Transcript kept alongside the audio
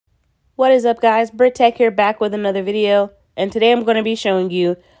What is up, guys? Britt Tech here, back with another video, and today I'm going to be showing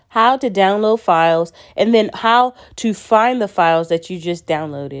you how to download files and then how to find the files that you just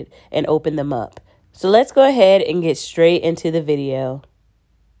downloaded and open them up. So let's go ahead and get straight into the video.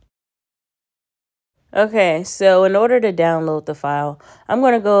 Okay, so in order to download the file, I'm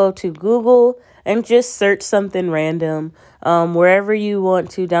going to go to Google and just search something random, wherever you want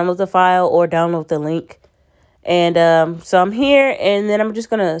to download the file or download the link. And so I'm here, and then I'm just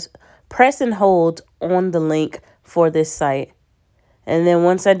going to press and hold on the link for this site. And then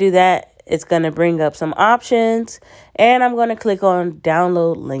once I do that, it's going to bring up some options, and I'm going to click on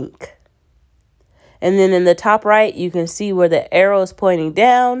download link. And then in the top right, you can see where the arrow is pointing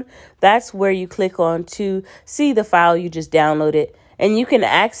down. That's where you click on to see the file you just downloaded, and you can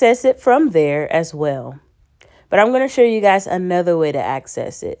access it from there as well. But I'm going to show you guys another way to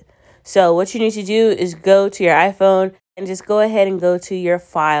access it. So what you need to do is go to your iPhone and just go ahead and go to your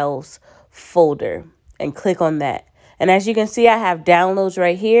files folder and click on that. And as you can see, I have downloads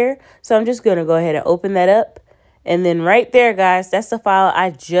right here. So I'm just going to go ahead and open that up. And then right there, guys, that's the file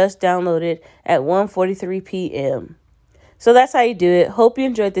I just downloaded at 1:43 p.m. So that's how you do it. Hope you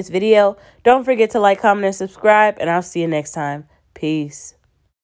enjoyed this video. Don't forget to like, comment, and subscribe, and I'll see you next time. Peace.